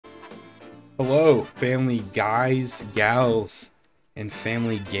Hello, family guys, gals, and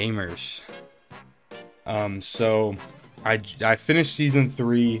family gamers. So I finished season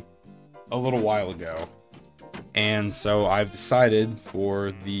 3 a little while ago, and so I've decided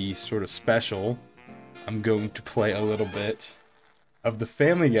for the sort of special, I'm going to play a little bit of the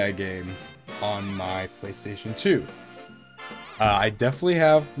Family Guy game on my PlayStation 2. I definitely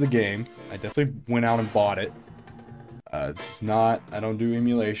have the game. I definitely went out and bought it. This is not, I don't do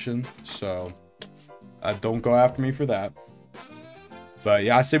emulation, so don't go after me for that. But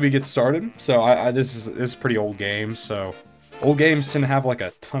yeah, I say we get started. So this is a pretty old game, so old games tend to have like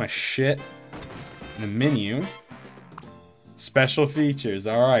a ton of shit in the menu. Special features,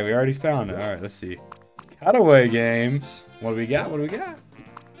 alright, we already found it. Alright, let's see. Cutaway games. What do we got? What do we got?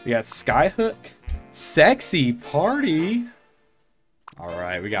 We got Skyhook. Sexy Party.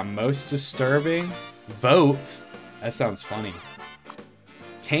 Alright, we got Most Disturbing. Vote. That sounds funny.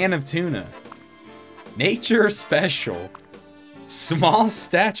 Can of Tuna. Nature Special. Small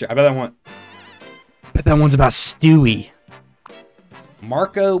Stature. I bet that one's about Stewie.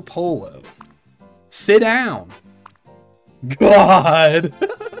 Marco Polo. Sit Down. God.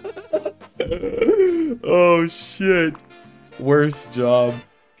 Oh shit. Worst job.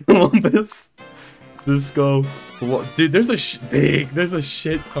 Columbus. Disco. Dude, there's a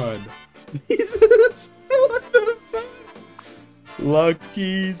shit ton. Jesus. What the fuck? Locked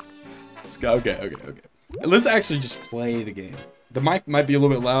keys. Okay. Let's actually just play the game. The mic might be a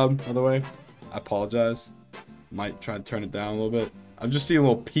little bit loud, by the way. I apologize. Might try to turn it down a little bit. I'm just seeing a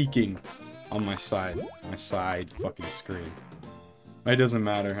little peaking on my side fucking screen. It doesn't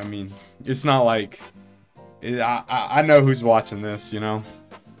matter. I mean, it's not like I know who's watching this, you know.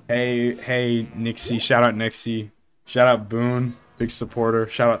 Hey, Nixie. Shout out Nixie. Shout out Boone, big supporter.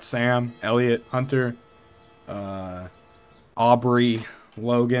 Shout out Sam, Elliot, Hunter, Aubrey,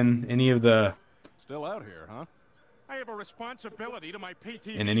 Logan, any of the. Still out here, huh? I have a responsibility to my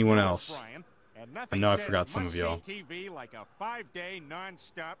PTV and anyone else. Brian, and I know I forgot some of y'all. TV like a 5-day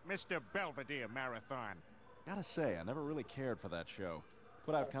non-stop Mr. Belvedere marathon. Gotta say, I never really cared for that show.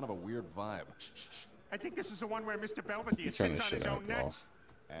 Put out kind of a weird vibe. I think this is the one where Mr. Belvedere Turn sits this on shit his up, own y'all. nuts.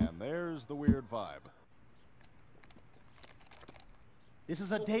 And there's the weird vibe. This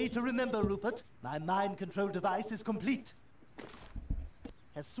is a day to remember, Rupert. My mind control device is complete.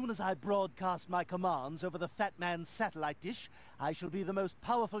 As soon as I broadcast my commands over the Fat Man's satellite dish, I shall be the most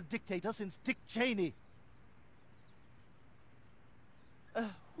powerful dictator since Dick Cheney.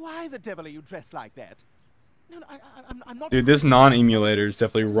 Why the devil are you dressed like that? No, I'm not. Dude, this non-emulator is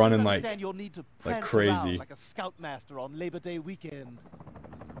definitely running I like understand you'll need to prance crazy. around like a scoutmaster on Labor Day weekend.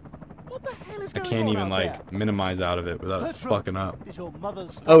 What the hell is I going can't on even out like there? minimize out of it without Bertram, fucking up. did your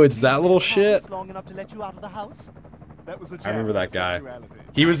mother's Oh, it's that stop little being shit? long enough to let you out of the house? That was a I remember that guy. sexuality.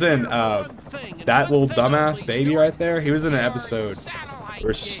 He was in that little dumbass baby right there. He was in an episode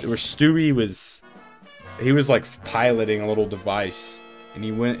where Stewie was like piloting a little device, and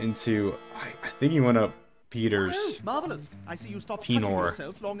he went into I think he went up Peter's Oh, marvelous. I see you stopped Pinor, touching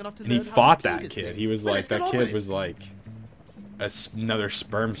yourself long enough to and he learn how to fought play that this kid. thing. He was Well, like let's get that on kid with it. was like another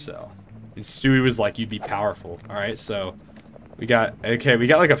sperm cell, and Stewie was like, you'd be powerful. All right, so we got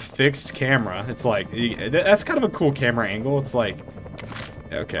like a fixed camera. It's like that's kind of a cool camera angle. It's like,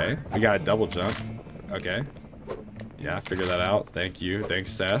 okay, we got a double jump. Okay, yeah, I figured that out. Thank you,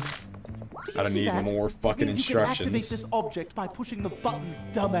 thanks Seth. I don't need more fucking Means you can activate instructions. this object by pushing the button,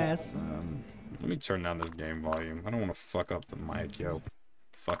 dumbass. Let me turn down this game volume. I don't want to fuck up the mic, yo.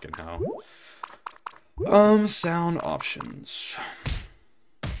 Fucking hell. Sound options.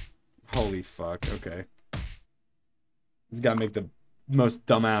 Holy fuck, okay. He's gotta make the most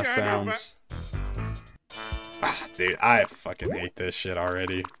dumbass sounds. Ah, dude, I fucking hate this shit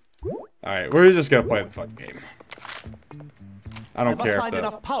already. Alright, we're just gonna play the fucking game. I don't I must care if find the...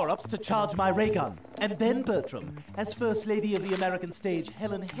 enough power-ups to charge my ray gun. And then, Bertram, as First Lady of the American stage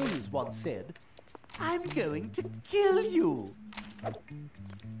Helen Hayes once said, I'm going to kill you.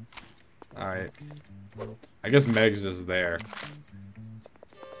 Alright. I guess Meg's just there.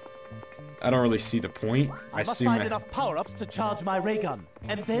 I don't really see the point. I must assume find enough power-ups to charge my ray gun.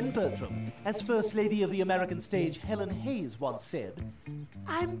 And then, Bertram, as First Lady of the American stage Helen Hayes once said,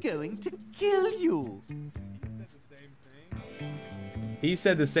 I'm going to kill you. He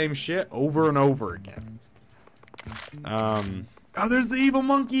said the same shit over and over again. Oh, there's the evil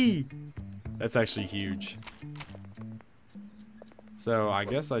monkey! That's actually huge. So, I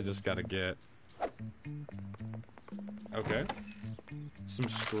guess I just gotta get... Okay. Some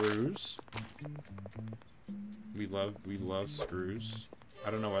screws. We love screws. I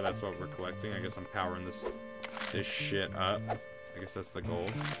don't know why that's what we're collecting. I guess I'm powering this shit up. I guess that's the goal.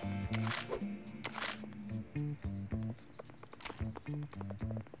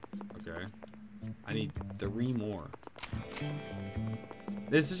 Okay. I need 3 more.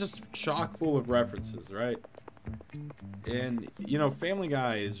 This is just chock full of references, right? And, you know, Family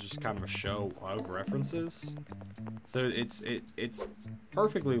Guy is just kind of a show of references. So it's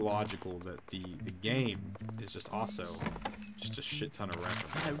perfectly logical that the game is just also just a shit ton of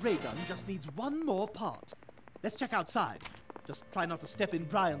references. My ray gun just needs one more part. Let's check outside. Just try not to step in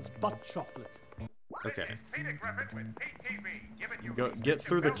Brian's butt chocolate. Okay. Go get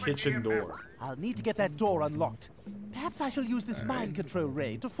through the kitchen door. I'll need to get that door unlocked. Perhaps I shall use this mind control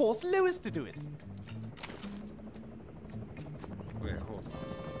ray to force Lewis to do it. Wait, hold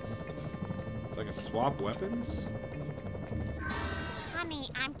on. So I can swap weapons? Honey,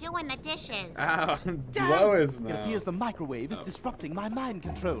 I'm doing the dishes. Ow, Damn! Lois It now. appears the microwave is disrupting my mind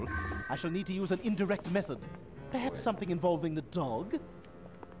control. I shall need to use an indirect method. Perhaps something involving the dog?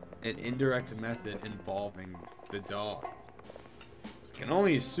 An indirect method involving the dog. I can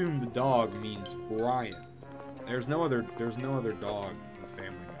only assume the dog means Brian. There's no other dog in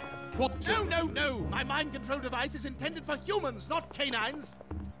Family Guy. What? No, no, no! My mind control device is intended for humans, not canines!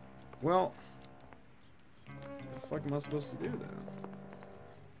 Well, what the fuck am I supposed to do then?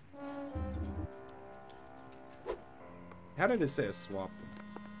 How did it say I swapped them?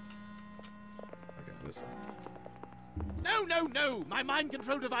 Okay, listen. No, no, no! My mind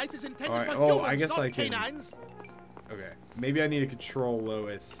control device is intended Alright, for oh, humans, I guess not I can- canines! Okay, maybe I need to control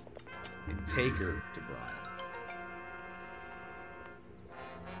Lois and take her to Brian.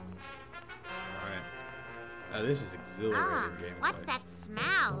 Alright. Now this is exhilarating gameplay. What's that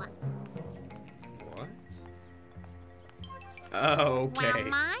smell? What? Oh, okay. Well,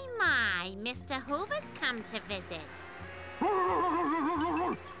 my, Mr. Hoover's come to visit.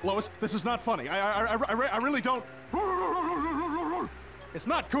 Lois, this is not funny. I really don't. It's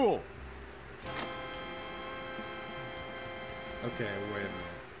not cool. Okay, wait a minute.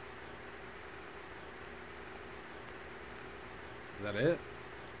 Is that it?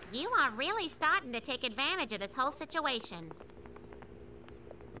 You are really starting to take advantage of this whole situation.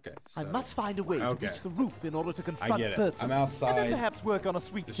 Okay. I so must find a way to Okay. reach the roof in order to I confront get it. Burton. I'm And outside. then perhaps work on a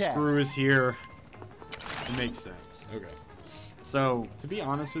sweet The cat. screw is here. It makes sense. Okay. So, to be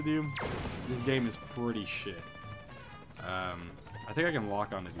honest with you, this game is pretty shit. I think I can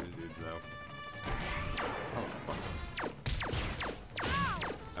lock on to these dudes, though. Oh, fuck.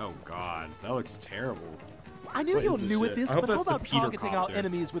 Oh, God. That looks terrible. I knew What you're is this new at shit? this, I hope but how that's the about Peter targeting our copter.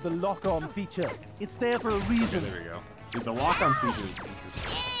 enemies with the lock-on feature? It's there for a Okay, reason. there we go. Dude, the lock-on feature is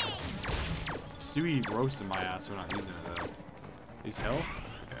interesting. Stewie roasting my ass for not using it, though. His health?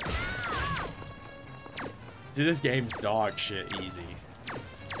 Okay. Dude, this game's dog shit easy.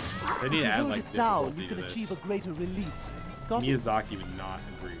 They need to add, Hold like, it down, difficulty you to can this. achieve a greater release. Got it? Miyazaki would not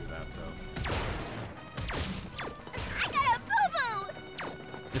agree with that, though. I got a boo-boo!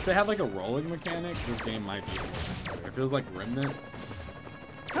 If they had, like, a rolling mechanic, this game might be a little bit better. If it was like Remnant,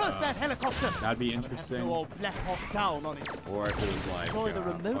 Curse that helicopter! that'd be Have to interesting. go all Black Hawk down on it. Or if it was like, Destroy the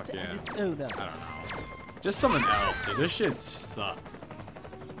remote fucking, and its owner. I don't know. Just something else, dude. This shit sucks.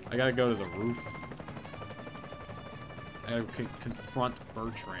 I gotta go to the roof. I gotta confront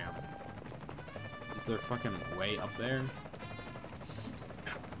Bertram. Is there fucking way up there?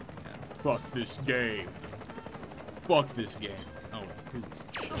 Yeah, fuck this game. Fuck this game. Oh, who's this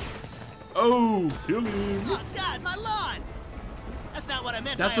shit? Oh, kill him. Oh God, my lawn! That's not what I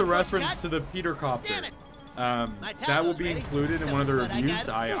meant. That's by a reference cat. to the Peter copter. Damn it. That will be ready. included in one of the So glad I reviews.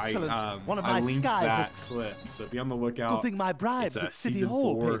 got it. Excellent. One of I my linked sky that hooks. clip, so be on the lookout. Good thing my bribes It's, at City season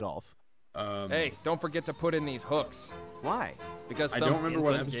Hall 4. paid off. Hey, don't forget to put in these hooks. Why? Because I some don't remember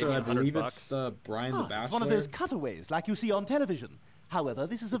what infant gave episode. me I 100 believe bucks. it's Brian the Bachelor. It's one of those cutaways like you see on television. However,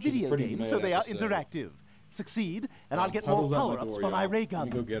 this is a Which is a video pretty game, mad so they are episode. interactive. Succeed, and I'll get more Puddle's at my power-ups door, for my y'all. ray Let gun.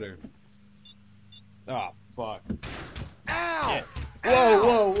 me go get her. Ah, fuck. Ow! Whoa,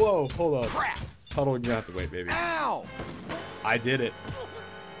 whoa, whoa. Hold on. Crap! Puddle, you have to wait, baby. Ow! I did it.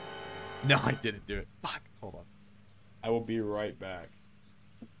 No, I didn't do it. Fuck. Hold on. I will be right back.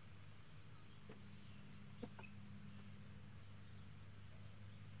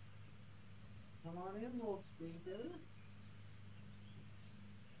 Come on in, little stinker.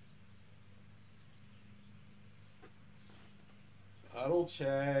 Puddle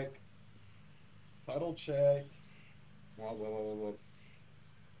check. Puddle check. Whoa, whoa, whoa, whoa.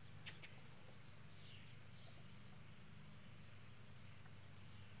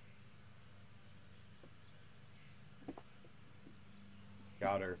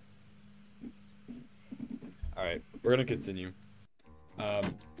 Got her. Alright, we're gonna continue.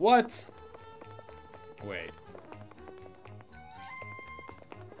 What? Wait.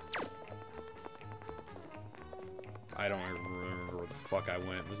 I don't even remember where the fuck I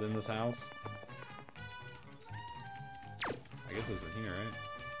went. Was it in this house? I guess it was in here,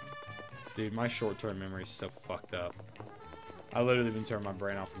 right? Dude, my short-term memory is so fucked up. I literally been turning my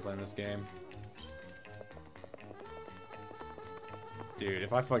brain off from playing this game. Dude,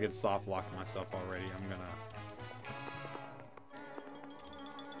 if I fucking soft locked myself already, I'm gonna...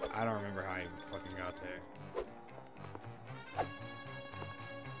 I don't remember how I even fucking got there.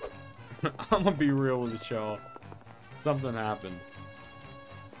 I'm gonna be real with y'all. Something happened.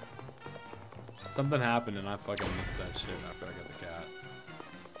 Something happened and I fucking missed that shit after I got the cat.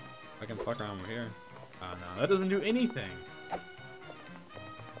 I can fuck around over here. Oh no, that doesn't do anything.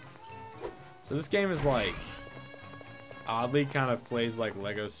 So this game is like... oddly kind of plays like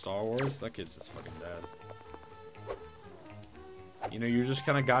Lego Star Wars. That kid's just fucking dead. You know, you just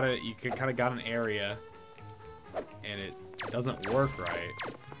kind of got it. You kind of got an area, and it doesn't work right.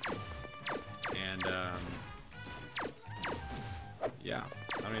 And yeah,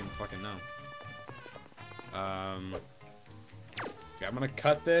 I don't even fucking know. Okay, I'm gonna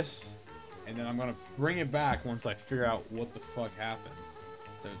cut this, and then I'm gonna bring it back once I figure out what the fuck happened,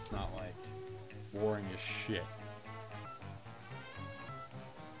 so it's not like boring as shit.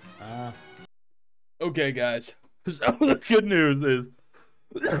 Okay, guys. So the good news is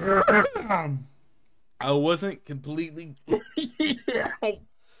I wasn't completely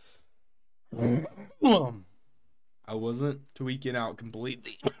I wasn't tweaking out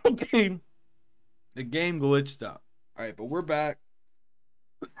completely. Okay. The game glitched up. Alright, but we're back.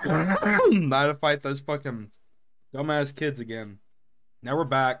 Now to fight those fucking dumbass kids again. Now we're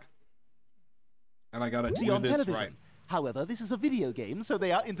back. And I gotta do this right. However, this is a video game, so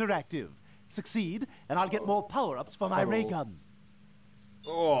they are interactive. Succeed, and I'll get more power-ups for my ray gun.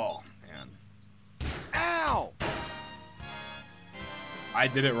 Oh, man. Ow! I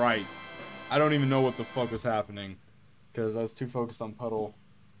did it right. I don't even know what the fuck was happening. Because I was too focused on Puddle.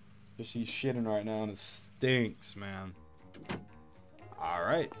 Because she's shitting right now, and it stinks, man.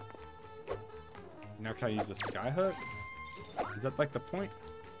 Alright. Now can I use the skyhook? Is that like the point?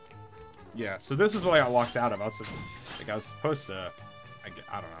 Yeah, so this is what I got locked out of. I was supposed to... I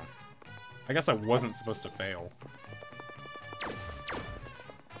don't know. I guess I wasn't supposed to fail.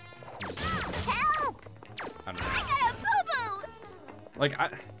 Help! I don't know. I got a boo-boo! Like,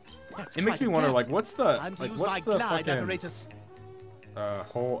 it makes me wonder, like, what's the... Like, what's the fucking... apparatus.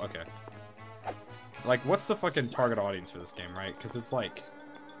 whole... Okay. Like, what's the fucking target audience for this game, right? Because it's like...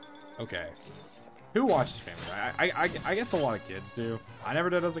 Okay. Who watches Family Guy? I guess a lot of kids do. I never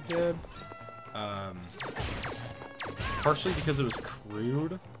did as a kid. Partially because it was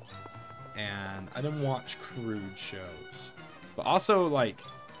crude. And I didn't watch crude shows. But also, like...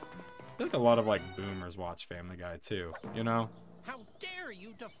 I feel like a lot of, like, boomers watch Family Guy, too. You know? How dare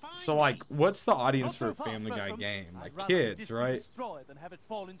you define So, like, what's the audience for a Family Guy game? Like, kids, right?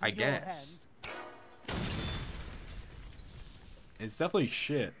 I guess. It's definitely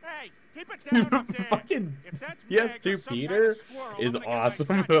shit. Hey, keep it down up there. Fucking If that's PS2 Meg or some Peter kind of squirrel, is I'm gonna get my awesome,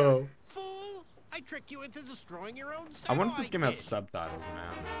 cut. though. Fool! I tricked you into destroying your own I wonder if this game has did. subtitles,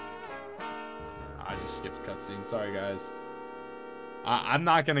 man. I just skipped a cutscene. Sorry, guys. I'm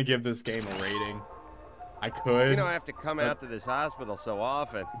not gonna give this game a rating. I could. You don't have to come out to this hospital so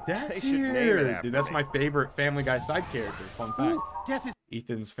often. That's They should name it here. after Dude, that's me. my favorite Family Guy side character. Fun fact. Death is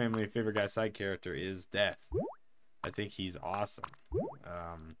Ethan's favorite guy side character is Death. I think he's awesome.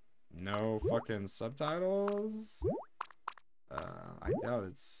 No fucking subtitles. I doubt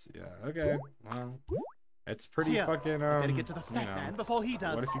it's... Yeah, okay. Well, it's pretty Tia, fucking, better get to the you fat know, man before he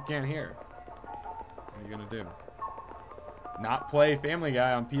does. what if you can't hear? What are you gonna do? Not play Family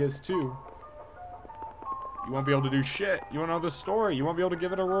Guy on PS2. You won't be able to do shit. You won't know the story. You won't be able to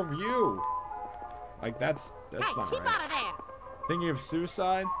give it a review. Like, that's Hey, not keep right. out of there! Thinking of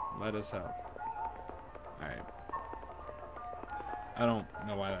suicide? Let us help. Alright. I don't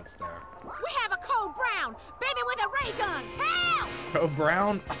know why that's there. We have a Code Brown! Baby with a ray gun! Help! Oh,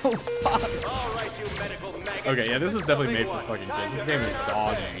 Brown? Oh, fuck. All right, you medical maggot. Okay, yeah, this is definitely made for One. fucking kids. This Time game to is earn dog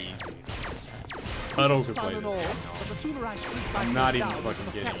our and pay. easy. Puddle This could is play fun this and game, all, no. but the sooner I shrink I'm myself not even down into fucking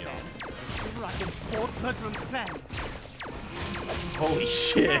the kidding fat you. man, the sooner I can thwart Bertram's plans. Holy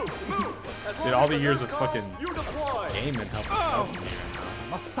shit. Dude, all the years of fucking You deploy. gaming helping me right now. I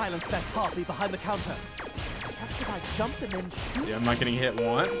must silence that heartbeat behind the counter. Perhaps if I jump and then shoot. Yeah, I'm not getting hit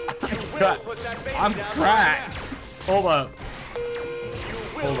once. will put that baby I'm down cracked. Hold up. You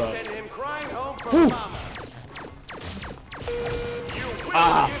will Hold up. send him crying home from Whew. mama. You will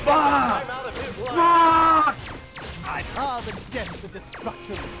Ah, give him fuck. time out of his life. Fuck! The death, the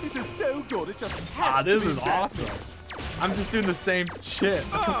destruction. This is so good, it just has to This be is said. awesome. I'm just doing the same shit.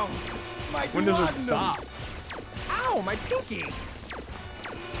 Oh, my When does laudanum. it stop? Ow! Ow, my pinky!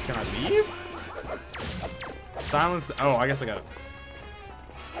 Can I leave? Silence. Oh, I guess I got it.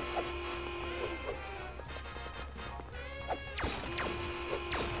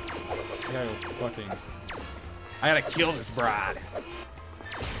 I gotta fucking. I gotta kill this bride.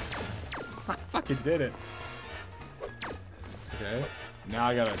 I fucking did it. Okay. Now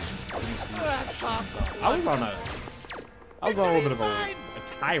I gotta finish these. I was on a little bit of a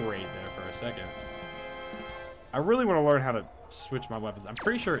tirade there for a second. I really want to learn how to switch my weapons. I'm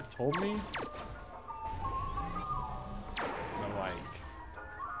pretty sure it told me. But like,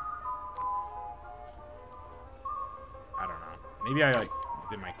 I don't know. Maybe I like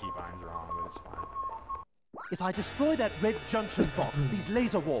did my keybinds wrong, but it's fine. If I destroy that red junction box, these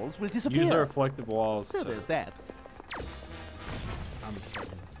laser walls will disappear. Use the reflective walls. So there's that.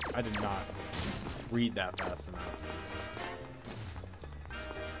 I did not read that fast enough.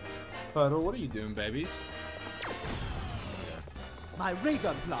 Puddle, what are you doing, babies? My ray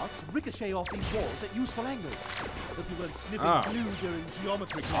gun blasts ricochet off these walls at useful angles. Hope you weren't sniffing glue during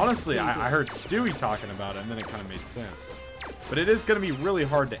geometry class. Honestly, I heard Stewie talking about it, and then it kind of made sense. But it is going to be really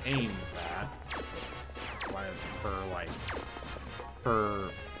hard to aim that. Per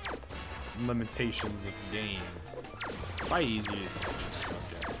limitations of the game. My easiest to just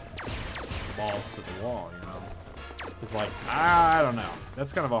fucking balls to the wall, you know? It's like, I don't know.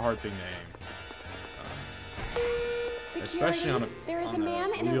 That's kind of a hard thing to aim. Especially on a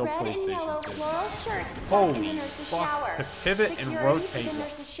real PlayStation 2. Holy fuck. To pivot and rotate.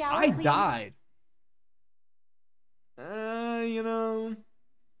 I died. You know,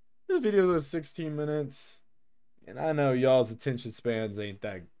 this video is 16 minutes. And I know y'all's attention spans ain't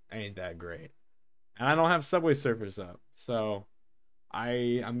that great. And I don't have Subway Surfers up. So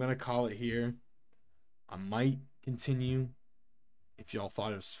I'm gonna call it here. I might continue. If y'all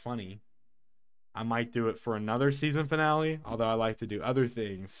thought it was funny, I might do it for another season finale, although I like to do other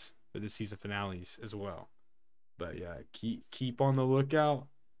things for the season finales as well. But yeah, keep on the lookout.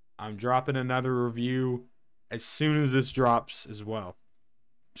 I'm dropping another review as soon as this drops as well.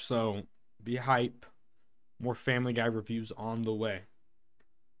 So be hype. More Family Guy reviews on the way.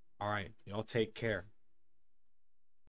 All right, y'all take care.